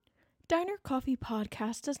Diner Coffee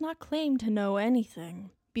Podcast does not claim to know anything,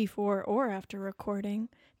 before or after recording,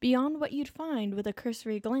 beyond what you'd find with a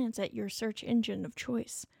cursory glance at your search engine of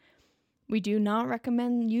choice. We do not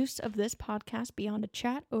recommend use of this podcast beyond a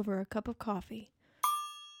chat over a cup of coffee.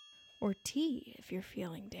 Or tea, if you're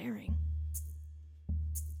feeling daring.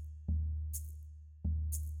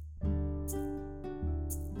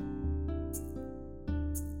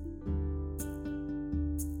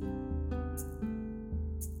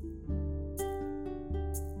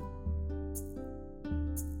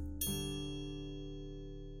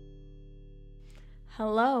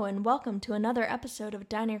 Hello and welcome to another episode of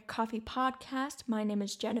Diner Coffee Podcast. My name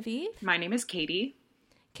is Genevieve. My name is Katie.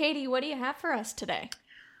 Katie, what do you have for us today?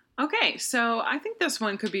 Okay, so I think this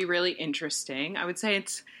one could be really interesting. I would say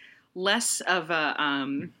it's less of a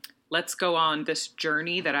let's go on this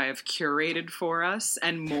journey that I have curated for us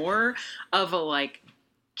and more of a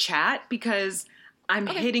chat because I'm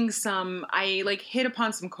hitting I hit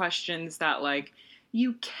upon some questions that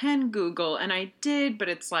you can Google, and I did, but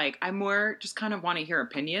it's I more just kind of want to hear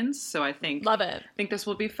opinions, so I think... Love it. I think this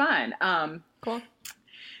will be fun. Cool.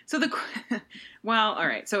 So all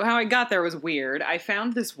right, so how I got there was weird. I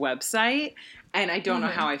found this website, and I don't know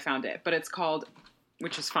how I found it, but it's called,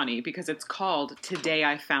 which is funny, because it's called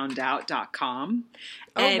todayifoundout.com.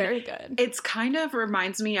 Oh, and very good. It's kind of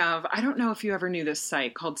reminds me of, I don't know if you ever knew this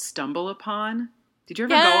site called StumbleUpon. Did you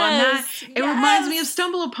ever go on that? It reminds me of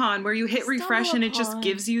StumbleUpon, where you hit refresh and it just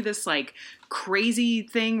gives you this crazy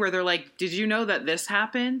thing where they're like, did you know that this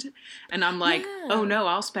happened? And I'm like, oh no,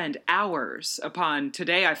 I'll spend hours upon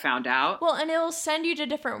Today I Found Out. Well, and it'll send you to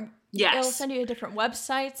different... Yes. It'll send you to different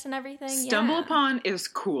websites and everything. StumbleUpon is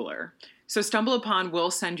cooler. So StumbleUpon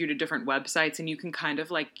will send you to different websites and you can kind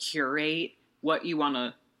of curate what you want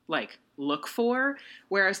to look for.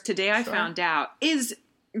 Whereas Today I Found Out is...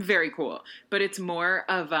 very cool, but it's more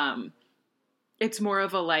of a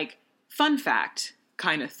fun fact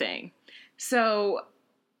kind of thing. So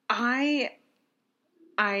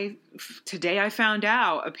today I found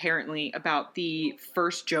out apparently about the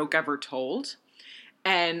first joke ever told,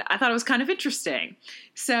 and I thought it was kind of interesting.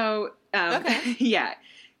 So yeah,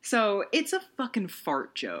 so it's a fucking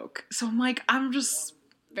fart joke. So I'm just.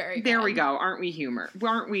 Very good. There we go. Aren't we humor?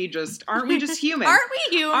 Aren't we just human? Aren't we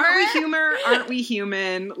humor? Aren't we humor? Aren't we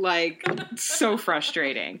human? So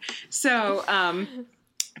frustrating. So,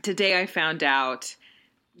 today I found out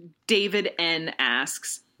David N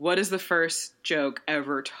asks, what is the first joke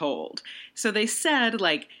ever told? So they said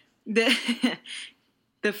the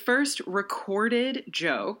first recorded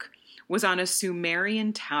joke was on a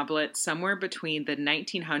Sumerian tablet somewhere between the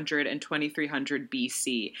 1900 and 2300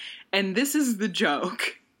 BC. And this is the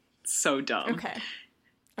joke. So dumb. Okay.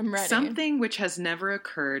 I'm ready. Something which has never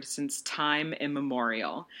occurred since time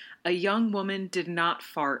immemorial. A young woman did not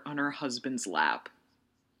fart on her husband's lap.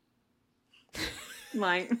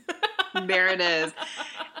 There it is.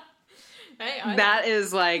 Hey,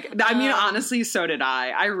 honestly, so did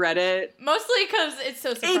I. I read it. Mostly because it's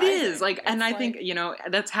so surprising. It is. And I think,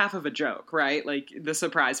 that's half of a joke, right? The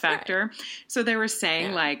surprise factor. Right. So they were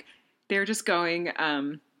saying, they're just going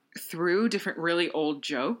through different really old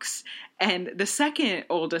jokes. And the second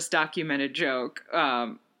oldest documented joke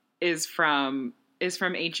is from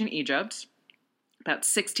ancient Egypt, about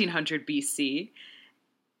 1600 BC.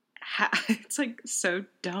 It's so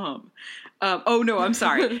dumb. Oh no, I'm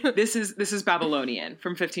sorry. This is Babylonian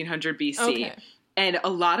from 1500 BC. Okay. And a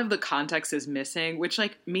lot of the context is missing, which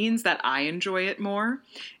means that I enjoy it more.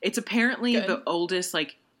 It's apparently the oldest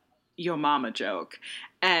yo mama joke.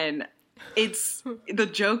 And the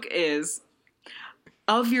joke is,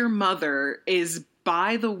 of your mother is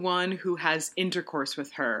by the one who has intercourse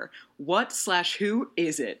with her. What/who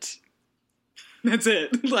is it? That's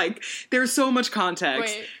it. There's so much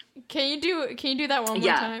context. Wait. Can you do that one more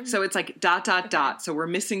time? Yeah, so it's dot. So we're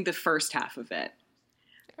missing the first half of it.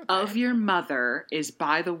 Okay. Of your mother is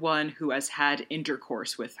by the one who has had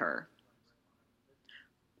intercourse with her.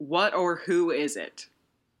 What or who is it?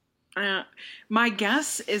 My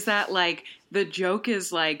guess is that the joke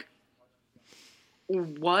is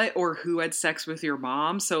what or who had sex with your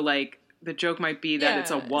mom. So the joke might be that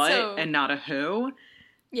it's a what and not a who.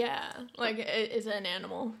 Yeah, is it an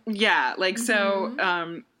animal? Yeah,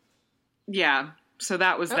 so. Yeah, so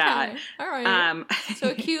that was that. All right.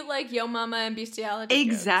 So cute, Yo Mama and bestiality.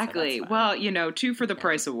 Exactly. Jokes, so well, two for the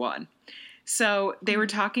price of one. So they were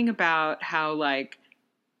talking about how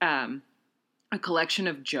a collection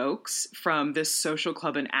of jokes from this social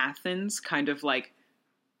club in Athens kind of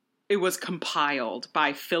it was compiled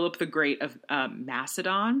by Philip the Great of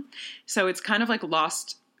Macedon. So it's kind of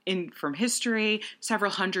lost from history.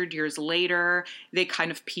 Several hundred years later, they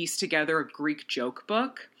kind of pieced together a Greek joke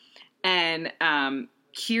book. And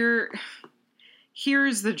here's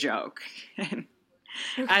the joke. Okay.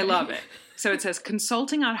 I love it. So it says,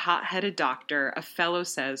 consulting a hot-headed doctor, a fellow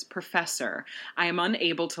says, Professor, I am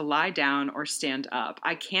unable to lie down or stand up.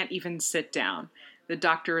 I can't even sit down. The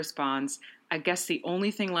doctor responds, I guess the only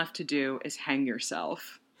thing left to do is hang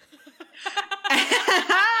yourself.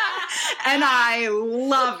 And I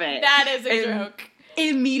love it. That is a joke.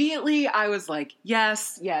 Immediately, I was like,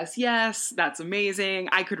 yes, yes, yes, that's amazing.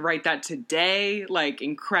 I could write that today. Like,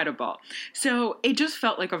 incredible. So it just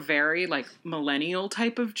felt like a very, like, millennial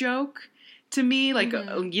type of joke to me. Like,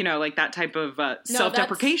 you know, like that type of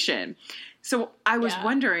self-deprecation. So I was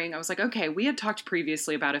wondering, I was like, okay, we had talked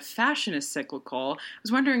previously about if fashion is cyclical. I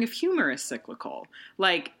was wondering if humor is cyclical.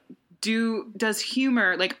 Like, does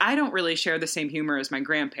humor, like, I don't really share the same humor as my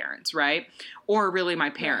grandparents, right? Or really my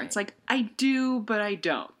parents. Right. Like, I do, but I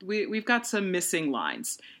don't. We've got some missing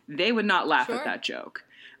lines. They would not laugh at that joke.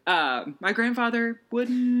 My grandfather would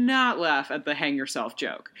not laugh at the hang yourself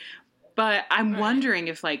joke. But I'm wondering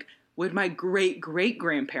if, like, would my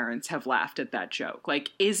great-great-grandparents have laughed at that joke? Like,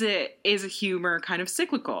 is humor kind of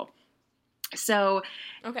cyclical? So,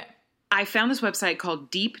 I found this website called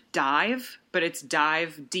Deep Dive, but it's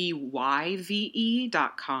dive, DYVE.com.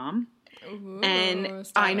 Ooh, and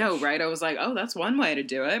stylish. I know, right? I was like, oh, that's one way to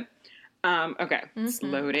do it. Okay, it's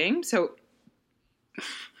loading. So,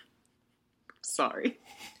 sorry.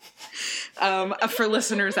 For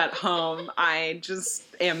listeners at home, I just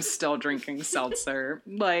am still drinking seltzer.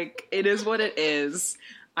 Like, it is what it is.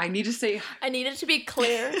 I need it to be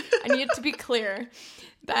clear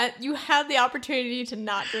that you had the opportunity to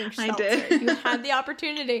not drink seltzer. I did. You had the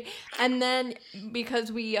opportunity. And then,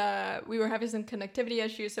 because we were having some connectivity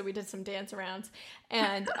issues, so we did some dance arounds.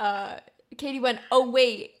 And Katie went, oh,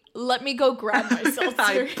 wait, let me go grab my seltzer.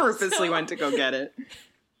 I purposely went to go get it.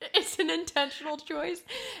 It's an intentional choice,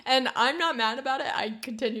 and I'm not mad about it. I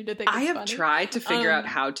continue to think it's funny. I have tried to figure out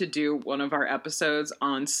how to do one of our episodes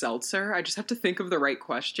on seltzer. I just have to think of the right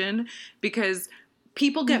question, because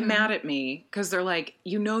people get mad at me because they're like,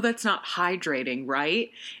 you know that's not hydrating, right?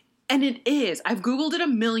 And it is. I've Googled it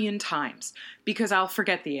 1,000,000 times because I'll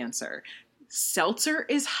forget the answer. Seltzer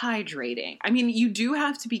is hydrating. I mean, you do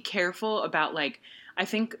have to be careful about, like, I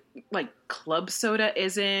think, like, club soda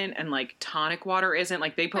isn't, and, like, tonic water isn't.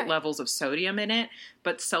 Like, they put levels of sodium in it.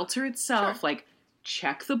 But seltzer itself, like,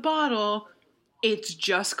 check the bottle. It's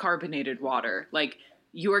just carbonated water. Like,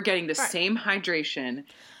 you are getting the same hydration.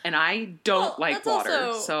 And I don't like water,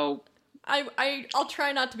 also, so... I'll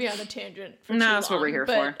try not to be on a tangent for too long. No, that's what we're here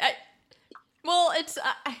for.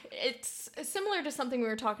 It's similar to something we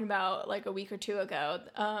were talking about, like, a week or two ago.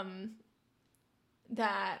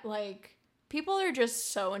 That, like... people are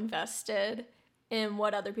just so invested in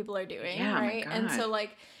what other people are doing, right? And so,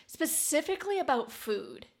 like, specifically about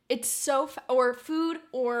food, it's so, food,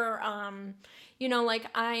 you know, like,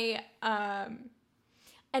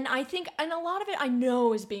 and I think, and a lot of it I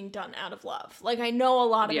know is being done out of love. Like, I know a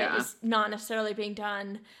lot of it is not necessarily being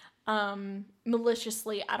done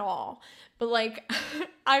maliciously at all. But, like,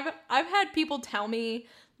 I've had people tell me,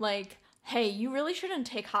 like, hey, you really shouldn't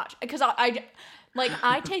take hot, because I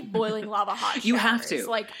take boiling lava hot showers. You have to.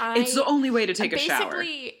 Like, it's the only way to take a shower.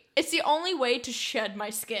 It's the only way to shed my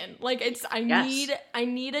skin. Like, I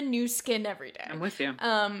need a new skin every day. I'm with you.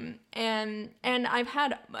 And I've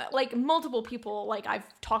had, like, multiple people, like, I've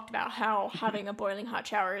talked about how having a boiling hot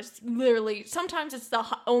shower is literally, sometimes it's the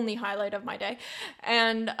only highlight of my day.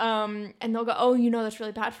 And they'll go, oh, you know, that's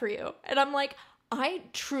really bad for you. And I'm like, I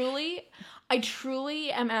truly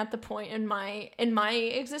am at the point in my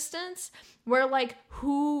existence where, like,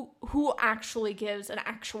 who actually gives an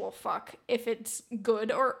actual fuck if it's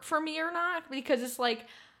good or for me or not, because it's like,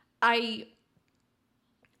 it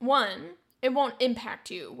won't impact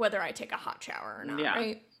you whether I take a hot shower or not,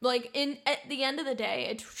 right? Like, at the end of the day,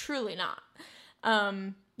 it's truly not.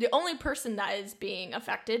 The only person that is being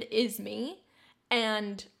affected is me,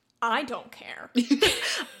 and I don't care.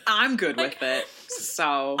 I'm good with it,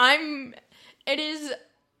 so... It is,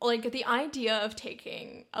 like, the idea of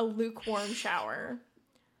taking a lukewarm shower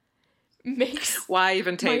makes... Why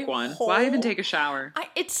even take one? Why even take a shower?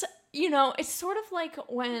 It's, you know, it's sort of like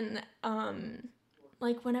when,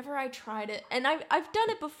 like, whenever I tried it, and I've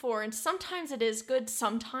done it before, and sometimes it is good,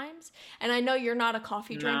 sometimes, and I know you're not a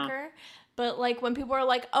coffee drinker, but, like, when people are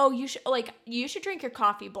like, oh, you should drink your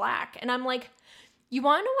coffee black, and I'm like... You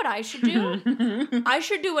want to know what I should do? I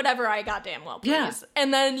should do whatever I goddamn well please. Yeah.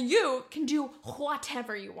 And then you can do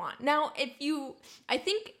whatever you want. Now, I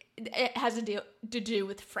think it has to do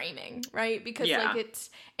with framing, right? Because Yeah. like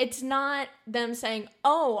it's not them saying,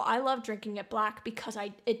 "Oh, I love drinking it black because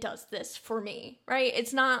it does this for me," right?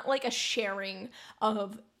 It's not like a sharing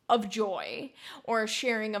of joy or a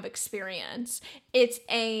sharing of experience. It's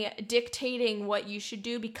a dictating what you should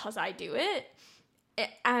do because I do it.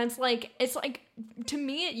 And it's like to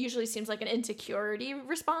me it usually seems like an insecurity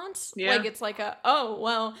response. Yeah. Like it's like oh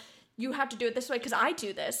well, you have to do it this way because I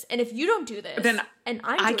do this, and if you don't do this, then and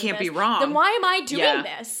I can't this, be wrong. Then why am I doing Yeah.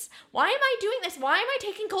 this? Why am I doing this? Why am I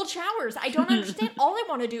taking cold showers? I don't understand. All I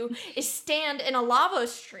want to do is stand in a lava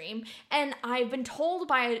stream, and I've been told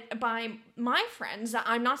by my friends that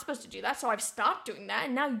I'm not supposed to do that, so I've stopped doing that,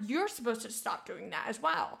 and now you're supposed to stop doing that as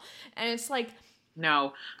well. And it's like,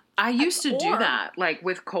 no. I used to do that, like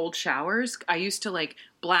with cold showers. I used to like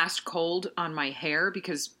blast cold on my hair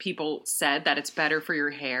because people said that it's better for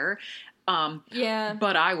your hair. yeah.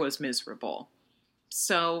 But I was miserable.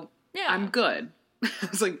 So Yeah. I'm good. I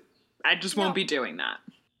was like, I just won't be doing that.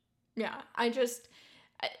 Yeah.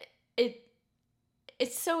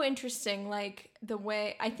 It's so interesting, like, the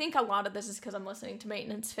way, I think a lot of this is because I'm listening to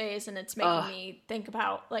Maintenance Phase, and it's making me think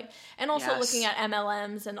about, like, and also looking at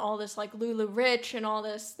MLMs and all this, like, Lulu Rich and all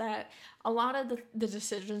this, that a lot of the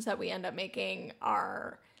decisions that we end up making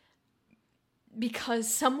are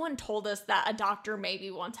because someone told us that a doctor maybe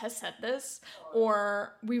once has said this,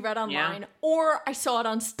 or we read online, or I saw it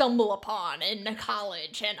on Stumble Upon in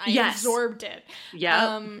college, and I absorbed it.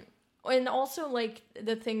 Yeah. And also, like,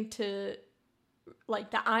 the thing to...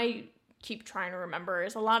 like that I keep trying to remember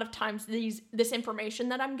is a lot of times this information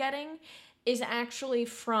that I'm getting is actually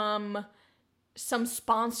from some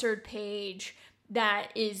sponsored page that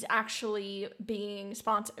is actually being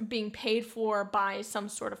paid for by some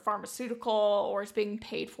sort of pharmaceutical, or is being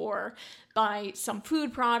paid for by some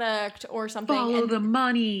food product or something. Follow the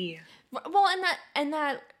money. Well, and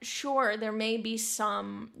that sure, there may be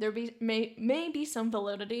some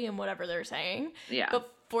validity in whatever they're saying. Yeah.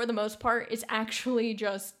 But for the most part, it's actually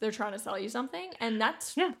just they're trying to sell you something, and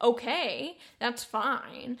that's okay. That's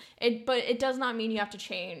fine. But it does not mean you have to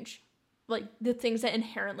change, like, the things that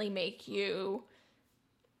inherently make you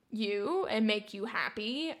and make you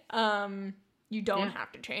happy. You don't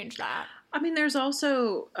have to change that. I mean, there's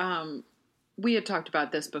also we had talked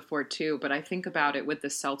about this before too, but I think about it with the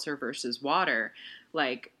seltzer versus water.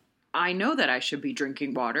 Like, I know that I should be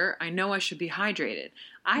drinking water. I know I should be hydrated.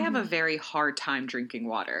 I have a very hard time drinking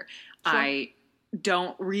water. Sure. I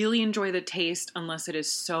don't really enjoy the taste unless it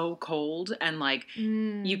is so cold, and like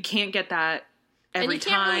you can't get that every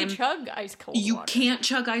time. And you can't really chug ice cold water. You can't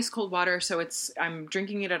chug ice cold water, so I'm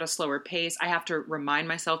drinking it at a slower pace. I have to remind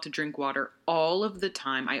myself to drink water all of the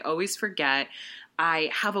time. I always forget.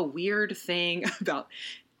 I have a weird thing about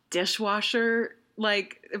the dishwasher.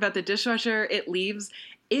 It leaves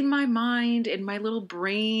in my mind, in my little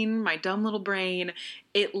brain, my dumb little brain,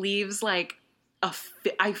 it leaves like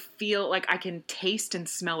I feel like I can taste and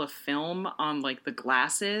smell a film on like the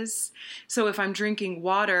glasses. So if I'm drinking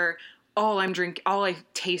water, all I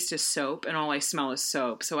taste is soap, and all I smell is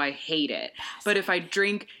soap. So I hate it. But if I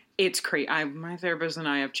drink, it's crazy. My therapist and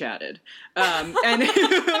I have chatted, and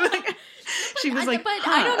like, she was like, "But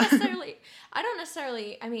huh. I don't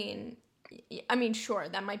necessarily. I mean, sure,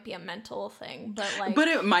 that might be a mental thing, but like, but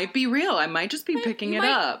it might be real. I might just be picking it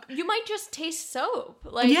up. You might just taste soap,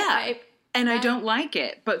 like, yeah, I don't like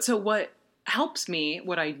it. But so what helps me?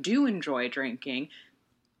 What I do enjoy drinking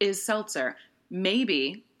is seltzer.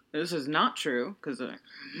 Maybe this is not true because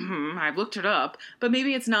I've looked it up, but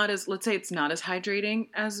maybe it's not as, let's say it's not as hydrating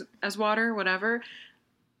as water, whatever.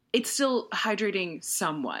 It's still hydrating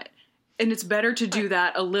somewhat. And it's better to do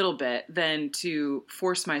that a little bit than to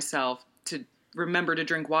force myself to remember to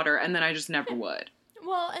drink water, and then I just never would.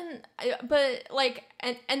 Well, but like,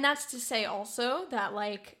 and that's to say also that,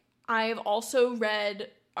 like, I've also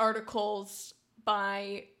read articles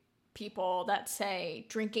by people that say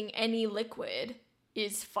drinking any liquid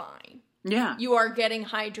is fine. Yeah. You are getting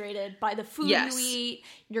hydrated by the food you eat.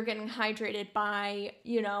 You're getting hydrated by,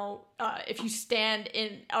 if you stand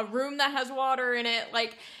in a room that has water in it.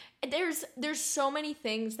 Like, there's so many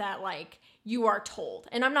things that, like, you are told.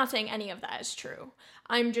 And I'm not saying any of that is true.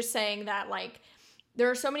 I'm just saying that, like, there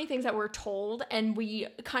are so many things that we're told, and we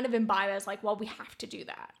kind of imbibe as, like, well, we have to do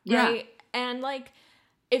that. Right? Yeah. And, like,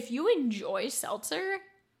 if you enjoy seltzer,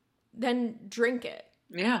 then drink it.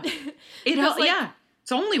 Yeah. It helps. Like, yeah. It's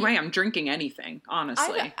the only way I'm drinking anything,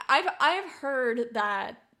 honestly. I've heard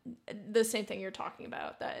that the same thing you're talking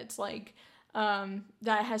about, that it's like, that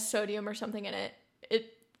it has sodium or something in it.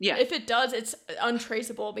 If it does, it's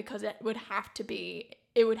untraceable because it would have to be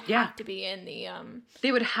it would have to be in the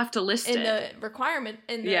they would have to list in it the requirement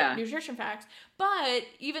in the nutrition facts. But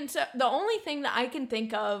even so, the only thing that I can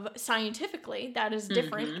think of scientifically that is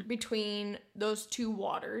different between those two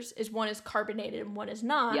waters is one is carbonated and one is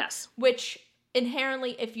not. Yes. Which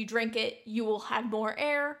inherently, if you drink it, you will have more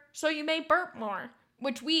air, so you may burp more,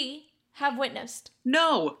 which we have witnessed.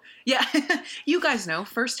 No. Yeah. You guys know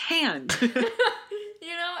firsthand. You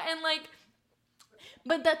know, and like,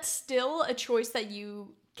 but that's still a choice that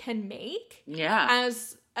you can make. Yeah.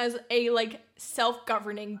 As a like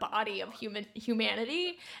self-governing body of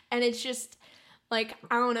humanity, and it's just like,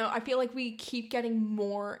 I don't know, I feel like we keep getting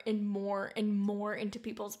more and more and more into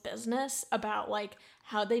people's business about like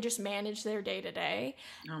how they just manage their day-to-day.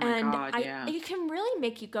 Oh my God, yeah. It can really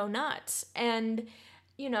make you go nuts. And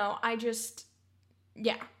you know, I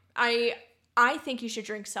think you should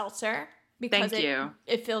drink seltzer because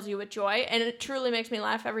it fills you with joy, and it truly makes me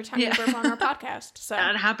laugh every time you burp on our podcast. So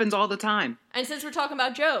that happens all the time. And since we're talking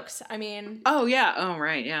about jokes, I mean... Oh, yeah. Oh,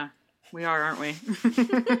 right. Yeah. We are, aren't we?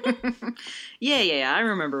 Yeah. I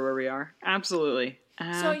remember where we are. Absolutely.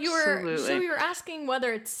 So you were asking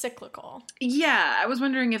whether it's cyclical. Yeah. I was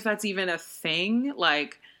wondering if that's even a thing.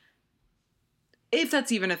 Like, if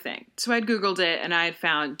that's even a thing. So I'd Googled it, and I had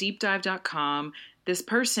found deepdive.com. This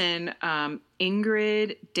person,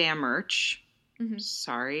 Ingrid Damerch,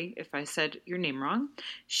 sorry if I said your name wrong,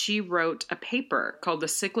 she wrote a paper called The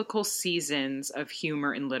Cyclical Seasons of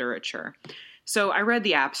Humor in Literature. So I read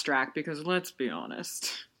the abstract because, let's be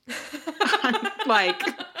honest, no,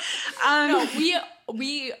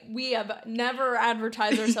 we have never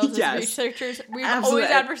advertised ourselves as researchers. We've absolutely.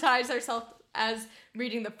 Always advertised ourselves as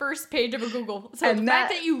reading the first page of a Google. So and the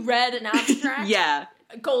fact that you read an abstract,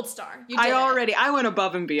 gold star. I went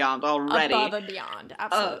above and beyond already. Above and beyond,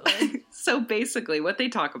 absolutely. So basically what they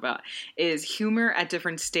talk about is humor at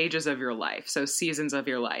different stages of your life. So seasons of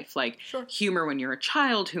your life, like humor when you're a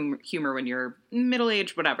child, humor when you're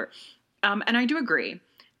middle-aged, whatever. And I do agree.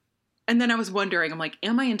 And then I was wondering, I'm like,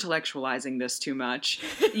 am I intellectualizing this too much?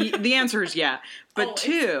 The answer is yeah. But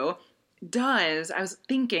two, I was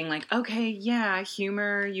thinking like, okay, yeah,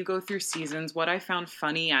 humor, you go through seasons. What I found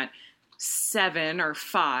funny at 7 or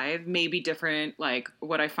 5 may be different, like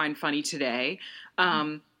what I find funny today.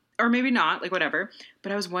 Or maybe not, like whatever.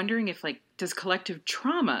 But I was wondering if like, does collective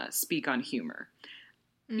trauma speak on humor?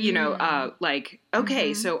 You know, like,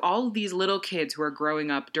 okay, so all of these little kids who are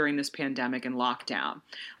growing up during this pandemic and lockdown,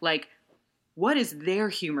 like, what is their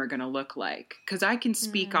humor going to look like? Because I can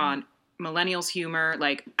speak on millennials' humor.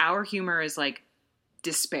 Like, our humor is like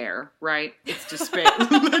despair, right? It's despair.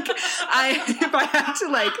 Like, if I had to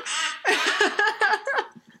like...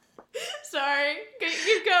 Sorry,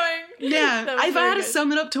 keep going. Yeah, if I had to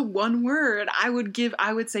sum it up to one word, I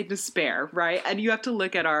would say despair, right? And you have to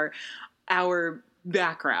look at our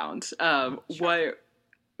background of what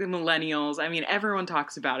the millennials, I mean, everyone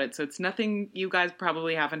talks about it, so it's nothing you guys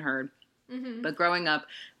probably haven't heard. But growing up,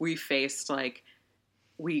 we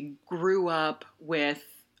grew up with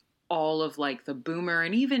all of like the boomer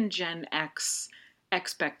and even Gen X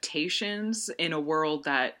expectations in a world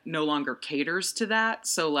that no longer caters to that.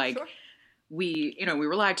 So like we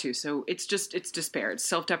were lied to. So it's despair. It's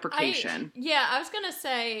self-deprecation. I was going to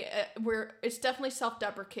say it's definitely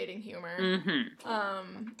self-deprecating humor.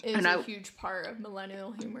 Is a huge part of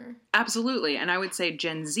millennial humor. Absolutely. And I would say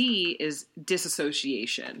Gen Z is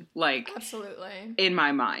disassociation. Like, absolutely. In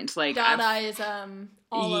my mind, like Dadaism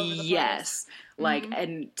all over the place. Yes. Like,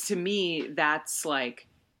 and to me, that's like,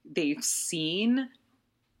 they've seen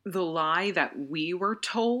the lie that we were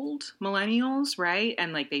told, millennials, right?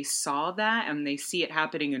 And like they saw that and they see it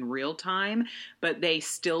happening in real time, but they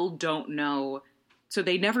still don't know. So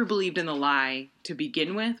they never believed in the lie to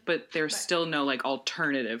begin with, but there's still no like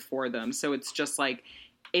alternative for them. So it's just like,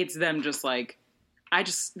 it's them just like,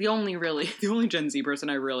 the only Gen Z person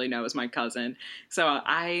I really know is my cousin. So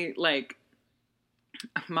I like,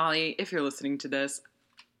 Molly, if you're listening to this,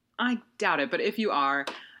 I doubt it, but if you are,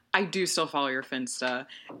 I do still follow your Finsta,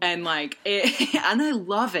 and like it, and I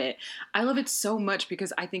love it. I love it so much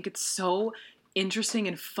because I think it's so interesting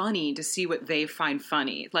and funny to see what they find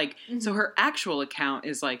funny. Like, so her actual account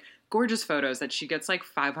is like gorgeous photos that she gets like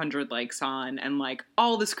 500 likes on, and like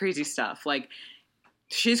all this crazy stuff. Like,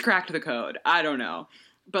 she's cracked the code. I don't know,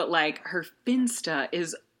 but like her Finsta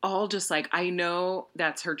is all just like, I know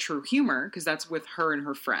that's her true humor because that's with her and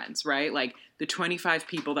her friends, right? Like the 25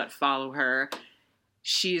 people that follow her.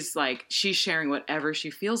 She's sharing whatever she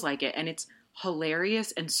feels like it. And it's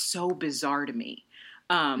hilarious and so bizarre to me.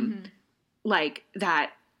 Like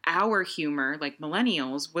that our humor, like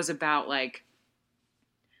millennials, was about like,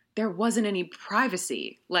 there wasn't any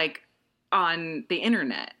privacy. Like on the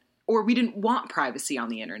internet, or we didn't want privacy on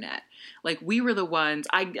the internet. Like, we were the ones,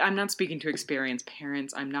 I'm not speaking to experienced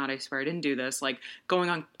parents. I'm not, I swear I didn't do this. Like, going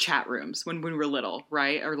on chat rooms when we were little,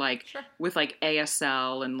 right? Or like, Sure. with like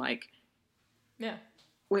ASL and like, Yeah.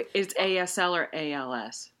 wait, is ASL or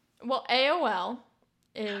ALS? Well, AOL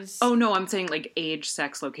is... Oh, no, I'm saying like age,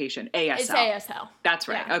 sex, location. ASL. It's ASL. That's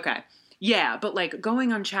right. Yeah. Okay. Yeah, but like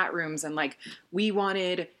going on chat rooms and like we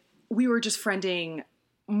were just friending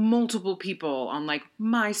multiple people on like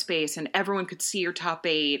MySpace, and everyone could see your top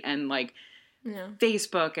 8, and like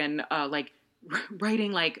Facebook, and like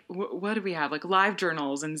writing like what do we have, like live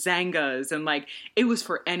journals and Zangas, and like it was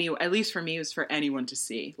for at least for me, it was for anyone to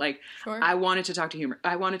see. Like, Sure. I wanted to talk to humor.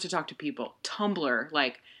 I wanted to talk to people. Tumblr,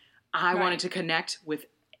 like I wanted to connect with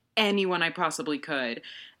anyone I possibly could.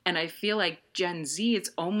 And I feel like Gen Z, it's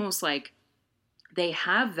almost like they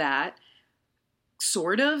have that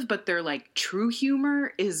sort of, but their like true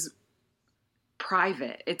humor is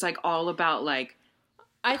private. It's like all about like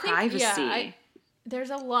privacy. There's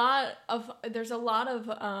a lot of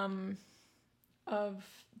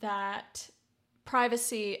that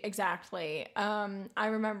privacy. Exactly. I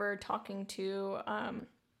remember talking to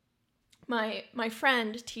my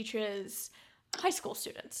friend teaches high school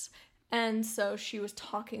students, and so she was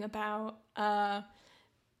talking about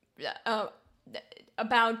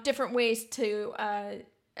different ways to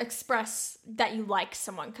express that you like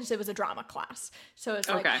someone, because it was a drama class. So it's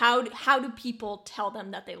like, how do people tell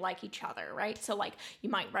them that they like each other, right? So like, you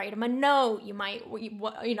might write them a note, you might,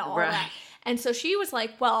 all that. And so she was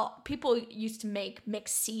like, well, people used to make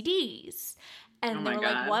mixed CDs. And they were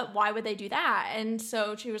like, what? Why would they do that? And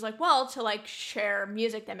so she was like, well, to like share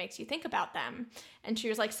music that makes you think about them. And she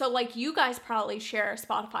was like, so like you guys probably share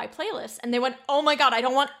Spotify playlists. And they went, oh my God, I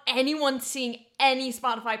don't want anyone seeing any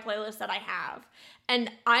Spotify playlist that I have. And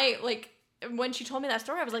I like, when she told me that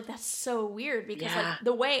story, I was like, that's so weird, because like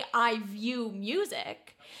the way I view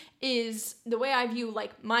music is the way I view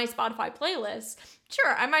like my Spotify playlist.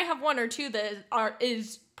 Sure, I might have one or two that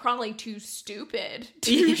is probably too stupid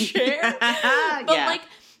to share.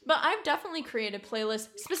 But I've definitely created playlists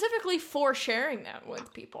specifically for sharing that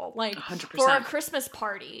with people, like 100%. For a Christmas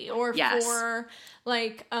party, or for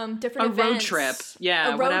like different events. Road trip,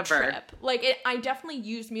 a road trip. Like I definitely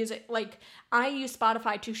use music. Like I use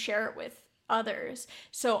Spotify to share it with others,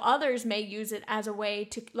 so others may use it as a way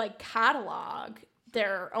to like catalog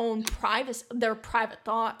their own private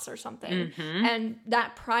thoughts or something. Mm-hmm. And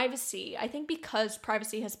that privacy, I think, because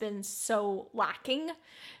privacy has been so lacking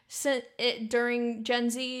during Gen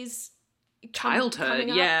Z's childhood,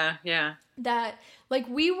 that like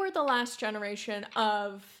we were the last generation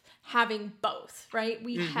of having both, right?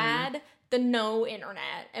 We had the no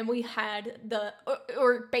internet, and we had the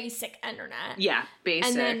or basic internet. Yeah,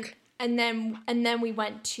 basic. And then we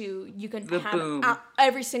went to, you can have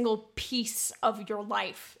every single piece of your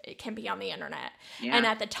life, it can be on the internet. Yeah. And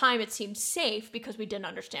at the time it seemed safe because we didn't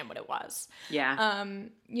understand what it was. Yeah.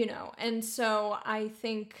 And so I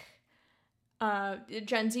think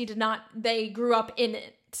Gen Z they grew up in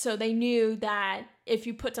it. So they knew that if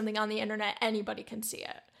you put something on the internet, anybody can see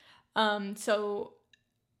it. I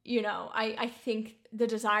think the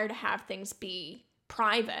desire to have things be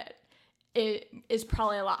private, it is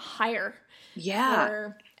probably a lot higher.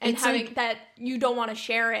 Yeah. And it's having like, that you don't want to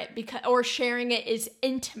share it or sharing it is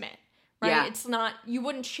intimate, right? Yeah. It's not, you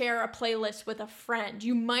wouldn't share a playlist with a friend.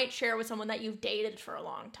 You might share it with someone that you've dated for a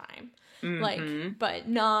long time. Mm-hmm. But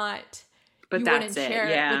you wouldn't share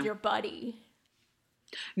it with your buddy.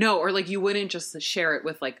 No, or like you wouldn't just share it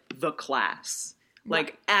with like the class.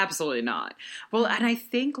 Like, absolutely not. Well, and I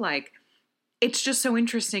think like, it's just so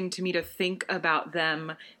interesting to me to think about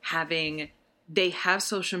them they have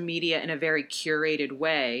social media in a very curated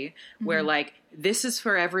way where like, this is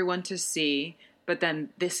for everyone to see, but then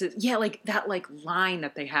this is, like that like line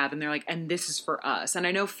that they have, and they're like, and this is for us. And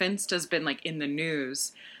I know Finsta's been like in the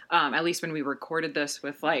news, at least when we recorded this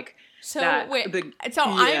with like,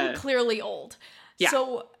 I'm clearly old. Yeah.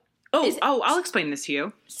 So I'll explain this to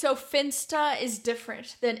you. So Finsta is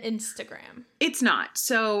different than Instagram. It's not.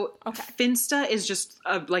 So Finsta is just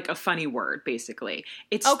a funny word, basically.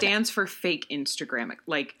 It stands for fake Instagram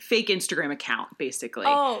account, basically.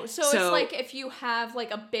 Oh, so it's like if you have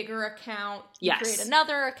like a bigger account, you create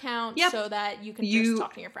another account so that you can just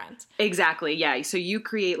talk to your friends. Exactly, yeah. So you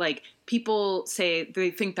create like, people say they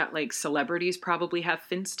think that like celebrities probably have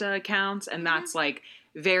Finsta accounts, and that's like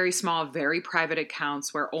very small, very private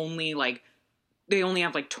accounts where they only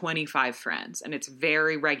have like 25 friends, and it's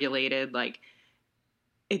very regulated. Like,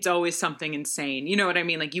 it's always something insane. You know what I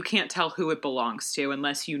mean? Like, you can't tell who it belongs to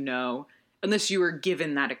unless you know unless you were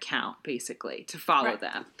given that account, basically, to follow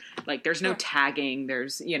them. Like, there's no tagging,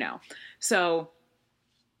 there's, So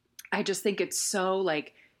I just think it's so,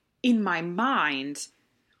 like, in my mind,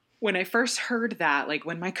 when I first heard that, like,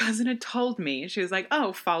 when my cousin had told me, she was like,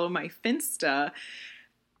 oh, follow my Finsta.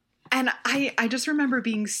 And I just remember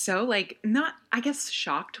being so, like, not, I guess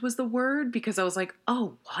shocked was the word, because I was like,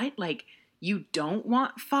 oh, what? Like, you don't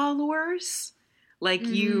want followers? Like,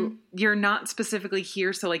 you're not specifically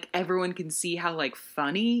here so, like, everyone can see how, like,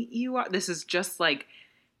 funny you are. This is just like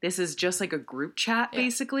a group chat,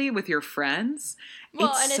 basically, with your friends.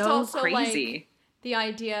 Well, it's and it's so also, crazy. Like, the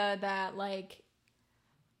idea that, like,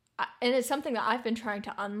 and it's something that I've been trying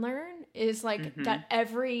to unlearn, is, like, that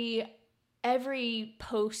every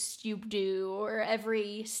post you do, or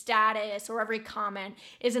every status, or every comment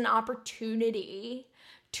is an opportunity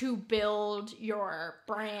to build your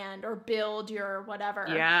brand or build your whatever.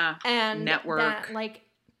 Yeah. And network. That, like,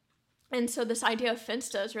 and so this idea of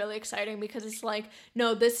Finsta is really exciting, because it's like,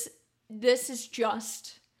 no, this is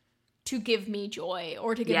just to give me joy,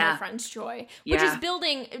 or to give my friends joy, which is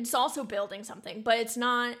building, it's also building something, but it's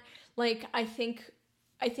not, like, I think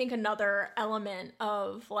another element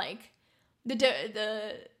of, like,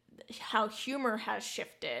 the how humor has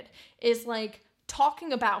shifted is, like,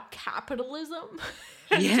 talking about capitalism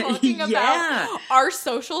and talking about our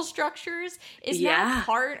social structures is now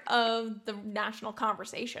part of the national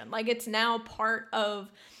conversation. Like, it's now part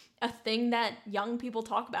of a thing that young people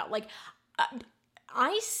talk about. Like,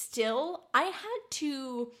 I had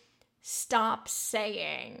to stop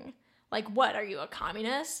saying, like, what, are you a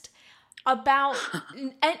communist? About,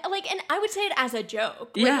 and I would say it as a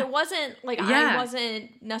joke. Like, it wasn't, like, I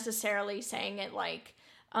wasn't necessarily saying it, like,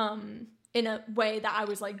 in a way that I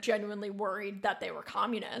was, like, genuinely worried that they were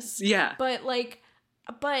communists. Yeah. But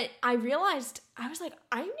I realized, I was like,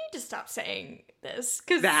 I need to stop saying this.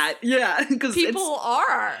 Because people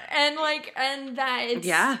are. And, like, and that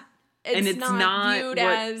it's not viewed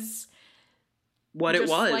as what it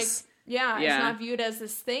was. Like, it's not viewed as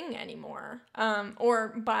this thing anymore. Or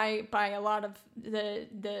by a lot of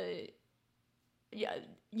the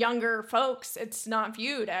younger folks, it's not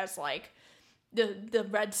viewed as, like, the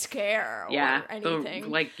Red Scare or anything.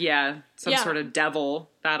 Some sort of devil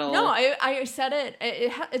that'll... No, I said it.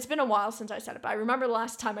 It's been a while since I said it, but I remember the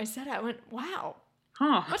last time I said it, I went, wow.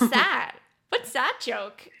 Huh. What's that? What's that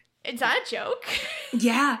joke? Is that a joke?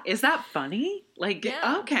 Yeah. Is that funny? Like,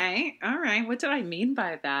 okay. All right. What did I mean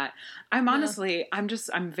by that? I'm honestly,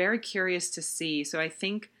 I'm very curious to see. So I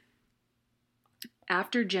think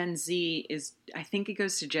after Gen Z I think it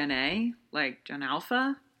goes to Gen A, like Gen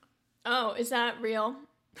Alpha. Oh, is that real?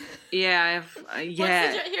 Yeah,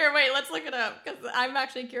 Here, wait, let's look it up, because I'm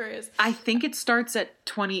actually curious. I think it starts at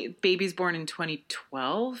babies born in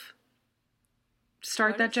 2012.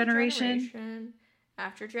 Start that generation.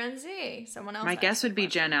 After Gen Z. Someone else. My guess would be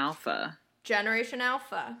Gen Alpha. Generation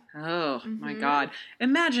Alpha. Oh, my God.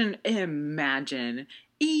 Imagine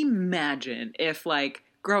if, like,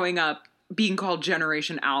 growing up being called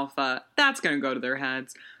Generation Alpha, that's going to go to their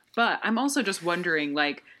heads. But I'm also just wondering,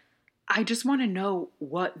 like, I just want to know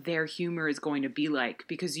what their humor is going to be like,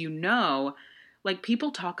 because, like,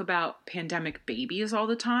 people talk about pandemic babies all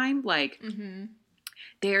the time. Like,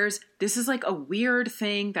 this is, like, a weird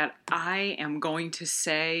thing that I am going to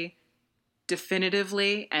say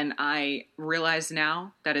definitively, and I realize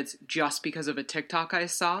now that it's just because of a TikTok I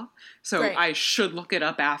saw. So I should look it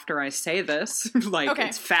up after I say this. Like,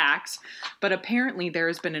 it's fact. But apparently there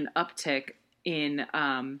has been an uptick in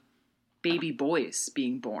baby boys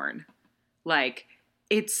being born. Like,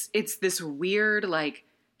 it's this weird, like,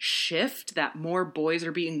 shift that more boys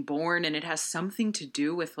are being born, and it has something to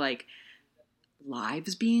do with, like,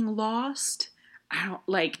 lives being lost. I don't,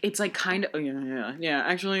 like, it's, like, kind of,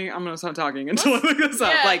 actually, I'm gonna stop talking until I look this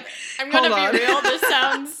up. Like, I'm gonna be real,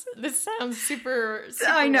 this sounds super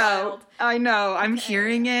I know, wild. I know, I'm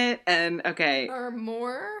hearing it, and, Are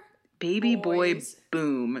more baby boys. boy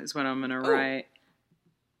boom is what I'm gonna write.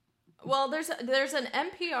 Well, there's an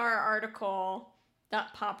NPR article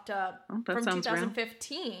that popped up from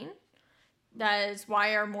 2015 real. That is,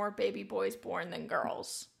 why are more baby boys born than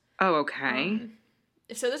girls? Oh, okay.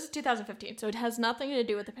 So this is 2015, so it has nothing to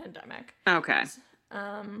do with the pandemic. Okay.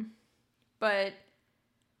 But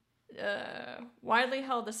widely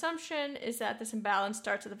held assumption is that this imbalance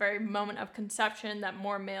starts at the very moment of conception, that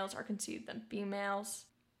more males are conceived than females.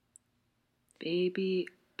 Baby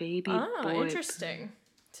boy. Interesting.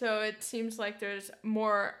 So it seems like there's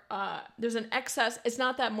more, there's an excess. It's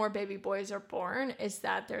not that more baby boys are born, it's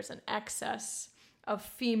that there's an excess of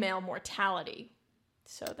female mortality.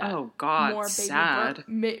 So that more sad.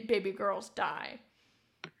 Baby girls die.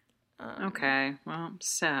 Okay, well,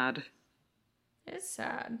 sad. It's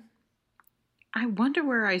sad. I wonder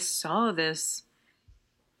where I saw this.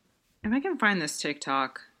 If I can find this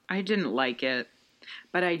TikTok, I didn't like it.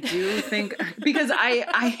 But I do think, because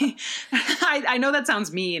I know that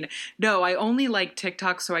sounds mean. No, I only like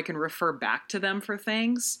TikTok so I can refer back to them for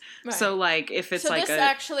things. Right. So like if it's like this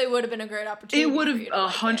actually would have been a great opportunity. It would have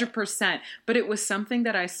 100%. But it was something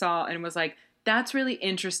that I saw and was like, that's really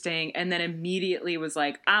interesting. And then immediately was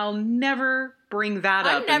like, I'll never bring that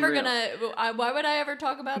up. I'm never gonna. Why would I ever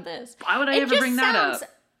talk about this? Why would I ever bring that up?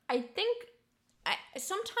 I think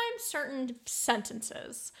sometimes certain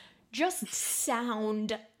sentences just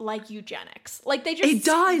sound like eugenics. Like they just, it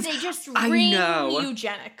does. They just ring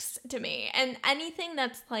eugenics to me. And anything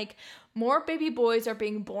that's like more baby boys are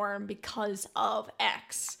being born because of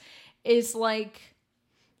X is like,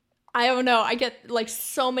 I don't know. I get like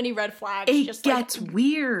so many red flags. It just gets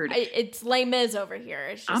weird. It's Les Mis over here.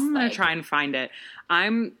 It's just I'm gonna try and find it.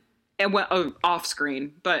 Off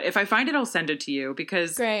screen, but if I find it, I'll send it to you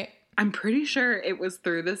because great. I'm pretty sure it was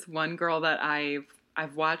through this one girl that I've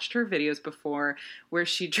watched her videos before where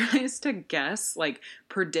she tries to guess, like,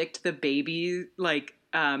 predict the baby, like,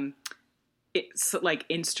 it's like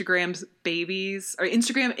Instagram's babies or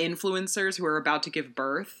Instagram influencers who are about to give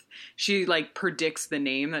birth. She like predicts the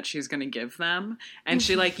name that she's going to give them. And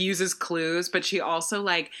she like uses clues, but she also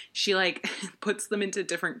like, puts them into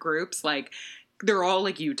different groups. Like, they're all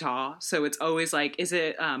like Utah. So it's always like, is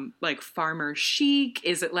it like farmer chic?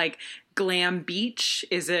 Is it like glam beach?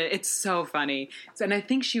 It's so funny. And I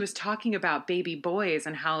think she was talking about baby boys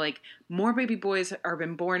and how like more baby boys are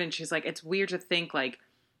been born. And she's like, it's weird to think like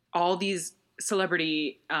all these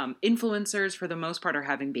celebrity influencers for the most part are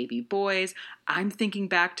having baby boys. I'm thinking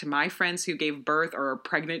back to my friends who gave birth or are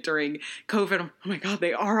pregnant during COVID. Oh my God,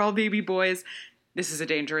 they are all baby boys. This is a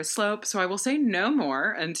dangerous slope. So I will say no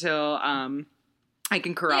more until I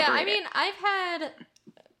can corroborate. Yeah, I mean,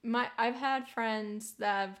 I've had friends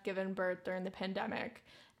that have given birth during the pandemic,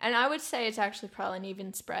 and I would say it's actually probably an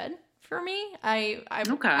even spread for me.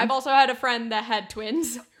 I've also had a friend that had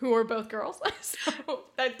twins who were both girls. So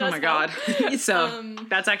that does help. God. So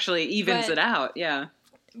that's actually evens it out. Yeah.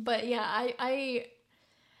 But yeah, I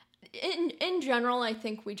in general, I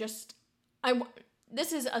think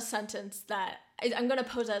this is a sentence that I'm going to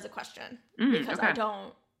pose as a question because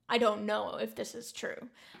I don't know if this is true.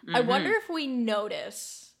 Mm-hmm. I wonder if we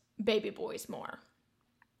notice baby boys more.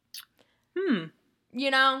 You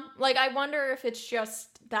know, like I wonder if it's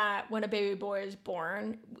just that when a baby boy is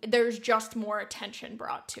born, there's just more attention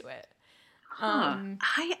brought to it.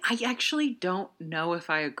 I actually don't know if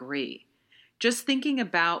I agree. Just thinking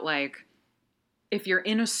about like, if you're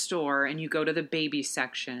in a store and you go to the baby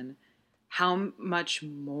section, how much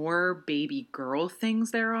more baby girl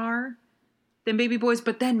things there are than baby boys.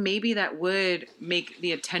 But then maybe that would make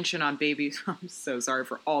the attention on babies. I'm so sorry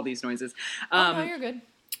for all these noises. No, you're good.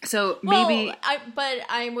 So maybe,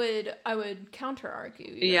 I would counter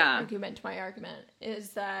argue. Argument to my argument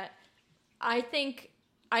is that I think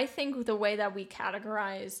the way that we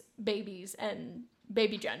categorize babies and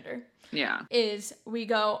baby gender, is we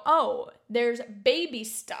go, oh, there's baby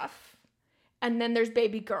stuff, and then there's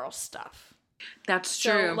baby girl stuff. That's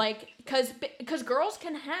true. So like, because girls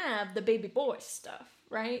can have the baby boy stuff,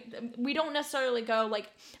 right? We don't necessarily go like,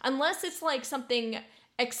 unless it's like something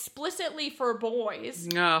explicitly for boys.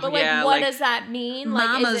 But like, what does that mean?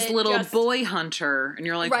 Mama's like, little boy hunter, and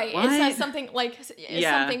you're like, right? What? It says something like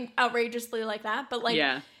something outrageously like that. But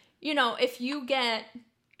like, you know, if you get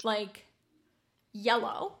like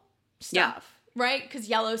yellow stuff, right? Because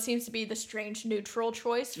yellow seems to be the strange neutral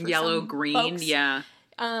choice. For yellow, some green,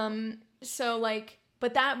 folks. So like,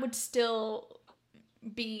 but that would still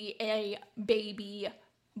be a baby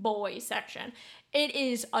boy section. It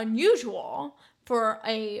is unusual for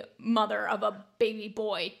a mother of a baby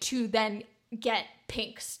boy to then get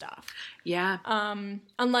pink stuff. Yeah.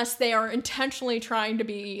 Unless they are intentionally trying to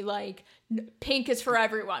be like, pink is for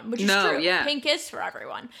everyone, which is true. Yeah. Pink is for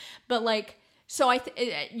everyone. But like, so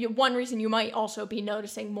one reason you might also be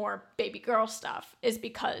noticing more baby girl stuff is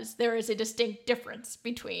because there is a distinct difference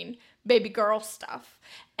between baby girl stuff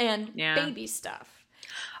and baby stuff.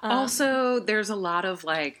 Also, there's a lot of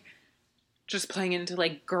like, just playing into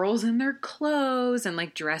like girls in their clothes and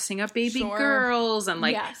like dressing up baby girls and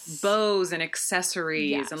like bows and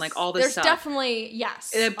accessories and like all this stuff. There's definitely,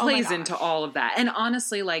 it plays into all of that. And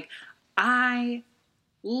honestly, like, I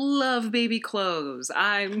love baby clothes.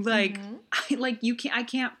 I'm like, I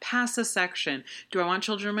can't pass a section. Do I want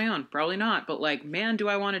children of my own? Probably not. But like, man, do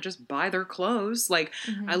I want to just buy their clothes? Like,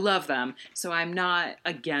 I love them. So I'm not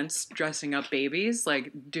against dressing up babies.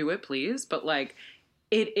 Like, do it, please. But like,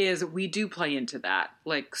 It is. We do play into that,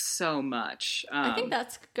 like, so much. I think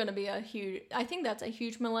that's going to be I think that's a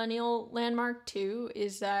huge millennial landmark, too,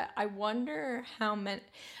 is that I wonder how many,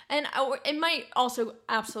 and it might also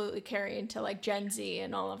absolutely carry into, like, Gen Z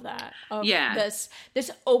and all of that. Of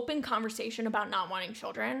this open conversation about not wanting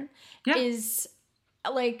children is,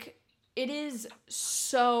 like, it is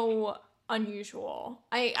so unusual.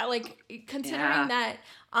 I like, considering that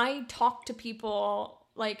I talk to people,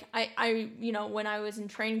 like, I, you know, when I was in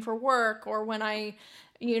training for work or when I,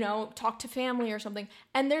 you know, talk to family or something.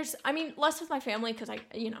 And there's, I mean, less with my family because I,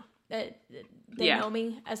 you know, they know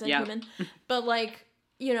me as a human. But, like,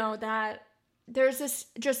 you know, that there's this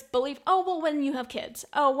just belief, oh, well, when you have kids.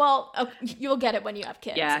 Oh, well, you'll get it when you have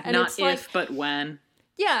kids. Yeah, and not it's if, like, but when.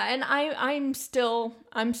 Yeah, and I'm still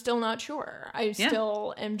not sure. I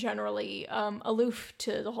still am generally aloof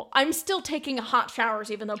to the whole. I'm still taking hot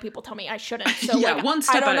showers, even though people tell me I shouldn't. So like, one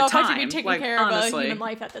step I don't at know a if time. I should be taking like, care honestly. of a human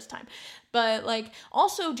life at this time. But like,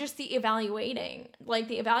 also just the evaluating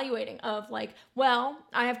of like, well,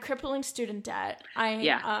 I have crippling student debt.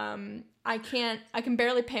 I can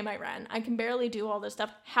barely pay my rent. I can barely do all this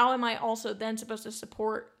stuff. How am I also then supposed to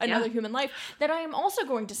support another human life that I am also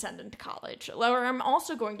going to send into college, or I'm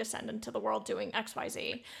also going to send into the world doing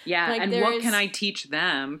XYZ? Yeah, like, and what can I teach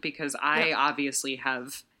them? Because I obviously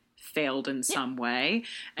have failed in some way.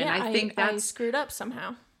 And I think I screwed up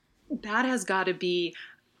somehow. That has got to be,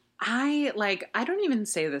 I don't even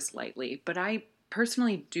say this lightly, but I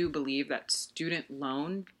personally do believe that student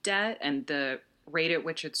loan debt and the rate at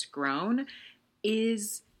which it's grown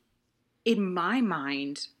is, in my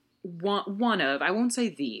mind, one of, I won't say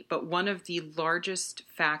the, but one of the largest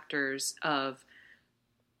factors of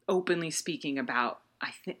openly speaking about,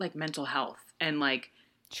 I think, like, mental health and like,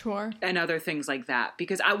 sure, and other things like that.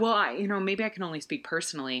 Because you know, maybe I can only speak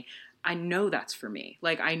personally. I know that's for me.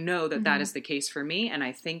 Like, I know that that is the case for me. And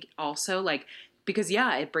I think also, like, because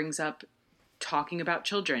it brings up talking about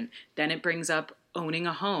children. Then it brings up owning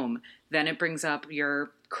a home. Then it brings up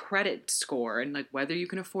your credit score and like whether you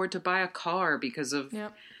can afford to buy a car because of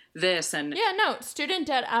this. And student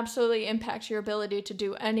debt absolutely impacts your ability to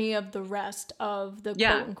do any of the rest of the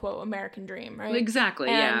quote unquote American dream, right? Exactly.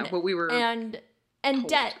 What we were and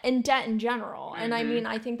debt in general. And I mean,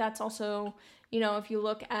 I think that's also, you know, if you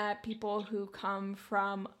look at people who come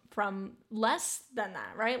from less than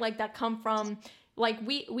that, right? Like that come from, like,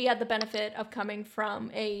 we had the benefit of coming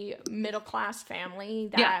from a middle class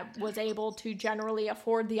family that was able to generally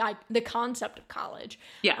afford the concept of college.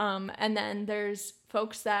 And then there's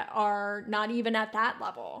folks that are not even at that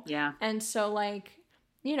level. And so, like,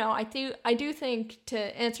 you know, I do think, to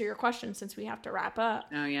answer your question, since we have to wrap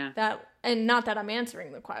up. That, and not that I'm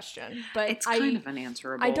answering the question, but it's kind of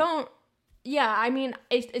unanswerable. I don't. Yeah, I mean,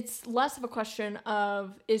 it's less of a question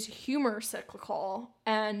of, is humor cyclical,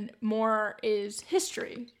 and more is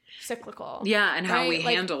history cyclical. Yeah, and how we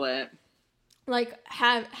handle it. Like,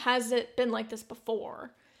 has it been like this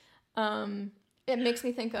before? It makes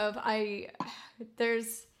me think of, I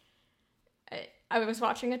was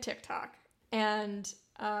watching a TikTok, and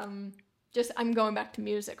I'm going back to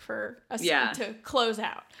music for to close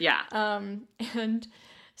out. And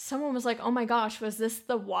someone was like, "Oh my gosh, was this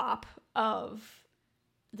the WAP of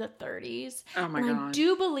the 30s?" Oh my God. I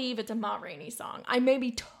do believe it's a Ma Rainey song. I may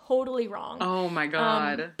be totally wrong. Oh my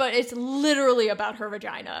God. But it's literally about her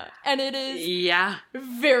vagina. And it is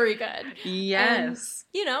very good. Yes.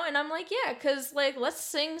 And, you know, and I'm like, yeah, because, like, let's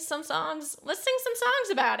sing some songs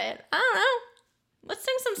about it. I don't know. Let's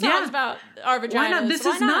sing some songs about our vaginas. Why not? This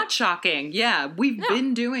is not shocking. Yeah, we've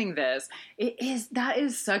been doing this. That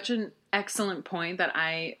is such an excellent point that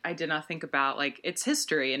I did not think about. Like, it's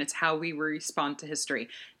history, and it's how we respond to history.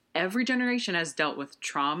 Every generation has dealt with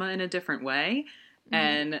trauma in a different way,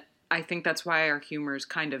 and I think that's why our humors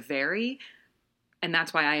kind of vary, and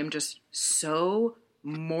that's why I am just so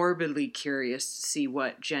morbidly curious to see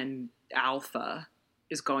what Gen Alpha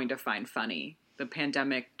is going to find funny. The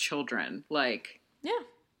pandemic children, like... Yeah.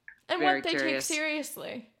 And what they take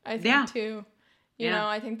seriously, I think, too. You know,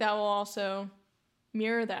 I think that will also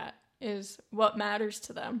mirror that, is what matters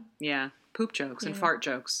to them. Yeah. Poop jokes and fart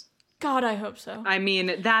jokes. God, I hope so. I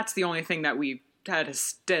mean, that's the only thing that we had has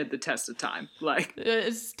stood the test of time. Like,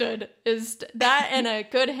 is that and a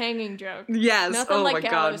good hanging joke. Yes. Nothing like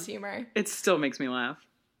gallows humor. It still makes me laugh.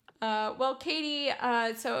 Well, Katie,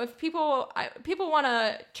 so if people want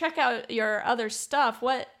to check out your other stuff,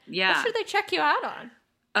 what should they check you out on?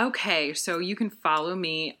 Okay, so you can follow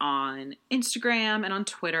me on Instagram and on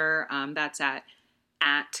Twitter. That's at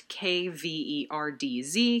KVERDZ,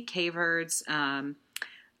 Kverds.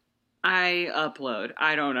 I upload.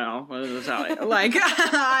 I don't know what to tell you. Like,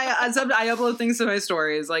 I upload things to my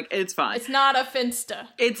stories. Like, it's fun. It's not a Finsta.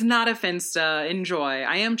 It's not a Finsta. Enjoy.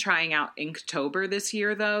 I am trying out Inktober this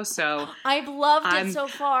year, though, so... I've loved it so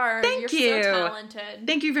far. Thank you. You're so talented.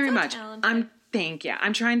 Thank you very much. Talented. Thank you.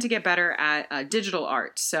 I'm trying to get better at digital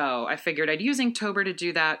art, so I figured I'd use Inktober to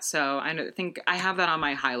do that, so I think I have that on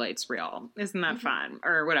my highlights reel. Isn't that fun?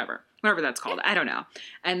 Or whatever that's called. Yeah. I don't know.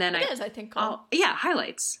 And then it is, I think, called. Yeah,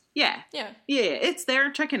 highlights. Yeah. Yeah. Yeah, it's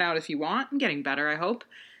there. Check it out if you want. I'm getting better, I hope.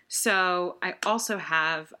 So I also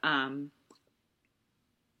have, what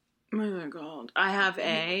is it called? I have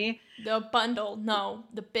the bundle. No.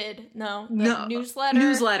 The bid. No. The no. Newsletter.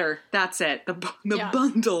 Newsletter. That's it. The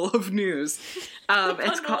bundle of news. I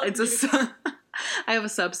have a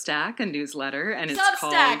Substack, a newsletter, and it's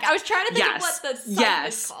called... Substack. I was trying to think of what the site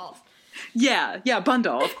is called. Yeah,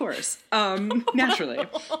 bundle, of course. Naturally.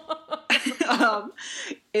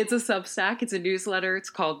 It's a Substack. It's a newsletter. It's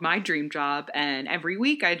called My Dream Job, and every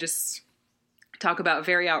week I just talk about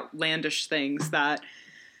very outlandish things that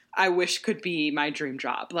I wish could be my dream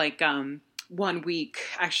job. Like, 1 week,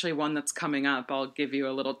 actually one that's coming up, I'll give you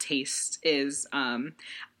a little taste, is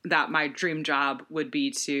that my dream job would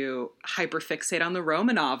be to hyperfixate on the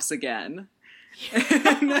Romanovs again.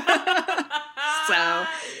 So,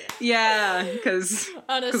 yeah, because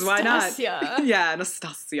why not? Yeah,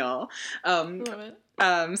 Anastasia. Love it.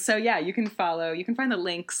 So yeah, you can find the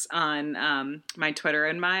links on my Twitter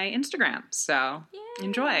and my Instagram. So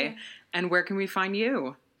enjoy. And where can we find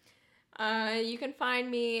you? You can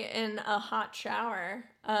find me in a hot shower,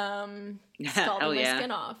 scalding my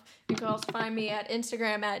skin off. You can also find me at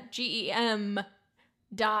Instagram at gem.beeb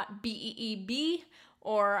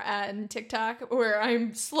or at TikTok, where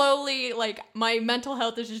I'm slowly, like, my mental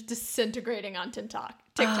health is just disintegrating on TikTok.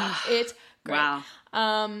 It's great. Wow.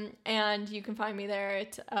 And you can find me there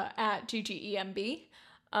at GGEMB.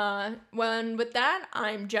 With that,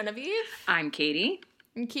 I'm Genevieve. I'm Katie.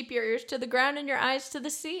 And keep your ears to the ground and your eyes to the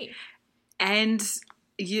sea. And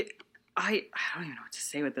I don't even know what to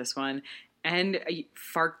say with this one. And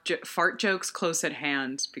fart jokes close at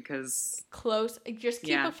hand, because just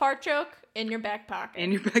keep a fart joke in your back pocket.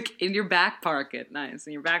 In your back pocket. Nice.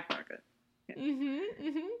 In your back pocket.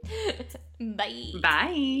 Bye.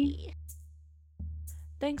 Bye.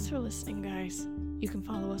 Thanks for listening, guys. You can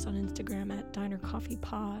follow us on Instagram at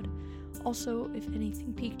DinerCoffeePod. Also, if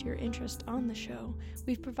anything piqued your interest on the show,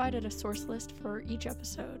 we've provided a source list for each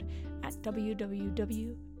episode at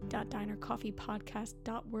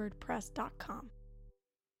www.dinercoffeepodcast.wordpress.com.